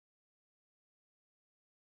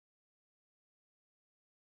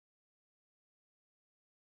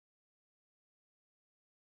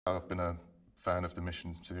I've been a fan of the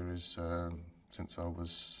Mission series since I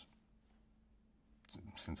was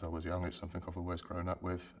young. It's something I've always grown up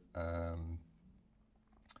with.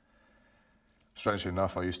 Strangely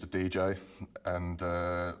enough, I used to DJ and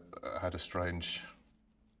had a strange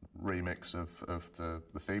remix of the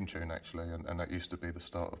theme tune actually, and that used to be the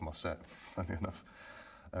start of my set, funny enough,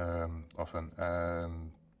 often.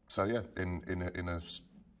 So yeah, in a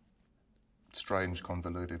strange,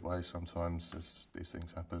 convoluted way sometimes as these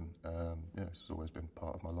things happen. Yeah, it's always been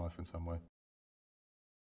part of my life in some way.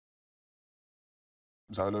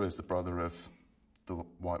 Zola is the brother of the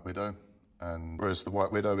White Widow, and whereas the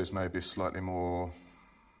White Widow is maybe slightly more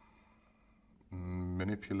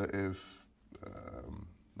manipulative,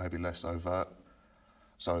 maybe less overt,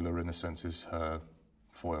 Zola in a sense is her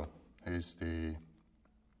foil. He's the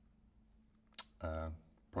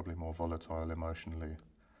probably more volatile, emotionally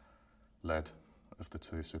led of the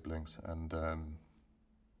two siblings, and you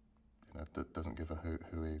know, doesn't give a hoot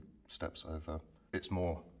who he steps over. It's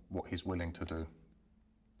more what he's willing to do,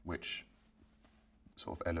 which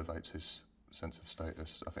sort of elevates his sense of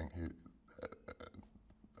status. I think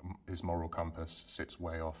his moral compass sits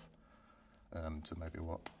way off to maybe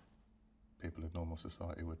what people in normal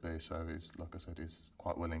society would be. So he's, like I said, he's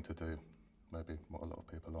quite willing to do maybe what a lot of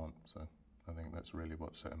people aren't. So I think that's really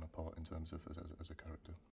what set him apart in terms of as a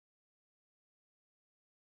character.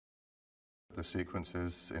 The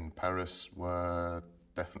sequences in Paris were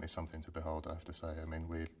definitely something to behold, I have to say. I mean,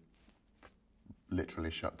 we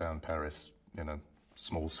literally shut down Paris, you know,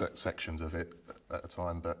 small sections of it at a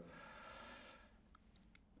time, but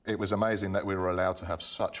it was amazing that we were allowed to have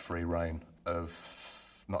such free reign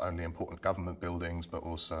of not only important government buildings, but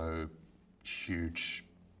also huge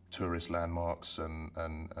tourist landmarks and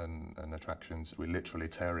attractions. We're literally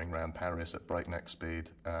tearing around Paris at breakneck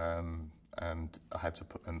speed, and I had to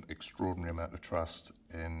put an extraordinary amount of trust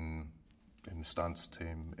in the stunts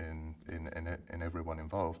team, in everyone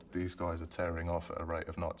involved. These guys are tearing off at a rate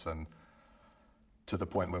of knots, and to the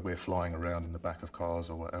point where we're flying around in the back of cars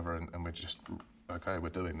or whatever, and we're just, okay, we're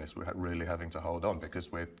doing this. We're really having to hold on because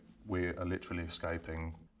we are literally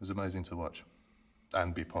escaping. It was amazing to watch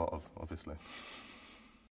and be part of, obviously.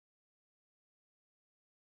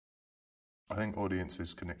 I think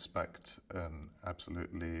audiences can expect an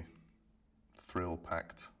absolutely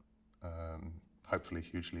thrill-packed, hopefully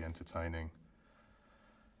hugely entertaining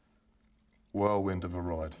whirlwind of a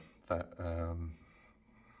ride that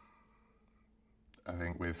I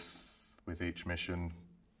think with each mission,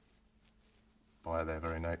 by their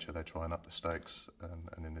very nature, they try and up the stakes,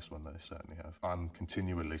 and in this one they certainly have. I'm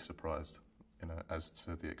continually surprised, you know, as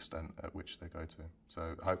to the extent at which they go to.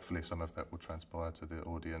 So hopefully some of that will transpire to the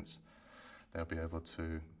audience. They'll be able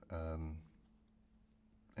to,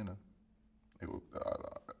 you know,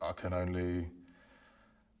 I can only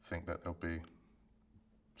think that they'll be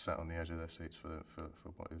sat on the edge of their seats for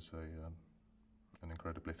what is an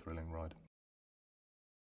incredibly thrilling ride.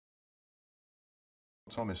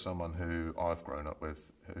 Tom is someone who I've grown up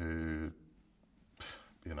with, who,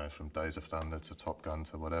 you know, from Days of Thunder to Top Gun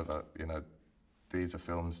to whatever, you know, these are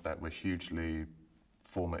films that were hugely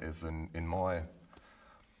formative in my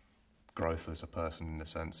growth as a person, in a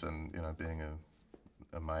sense, and, you know, being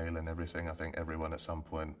a male and everything. I think everyone at some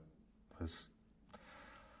point has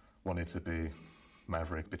wanted to be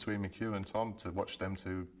Maverick. Between McHugh and Tom, to watch them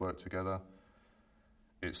two work together,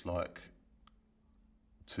 it's like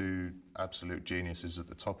two absolute geniuses at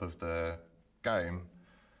the top of their game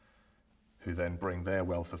who then bring their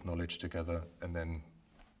wealth of knowledge together and then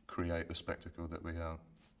create the spectacle that we are,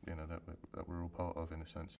 you know, that we're all part of, in a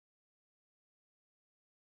sense.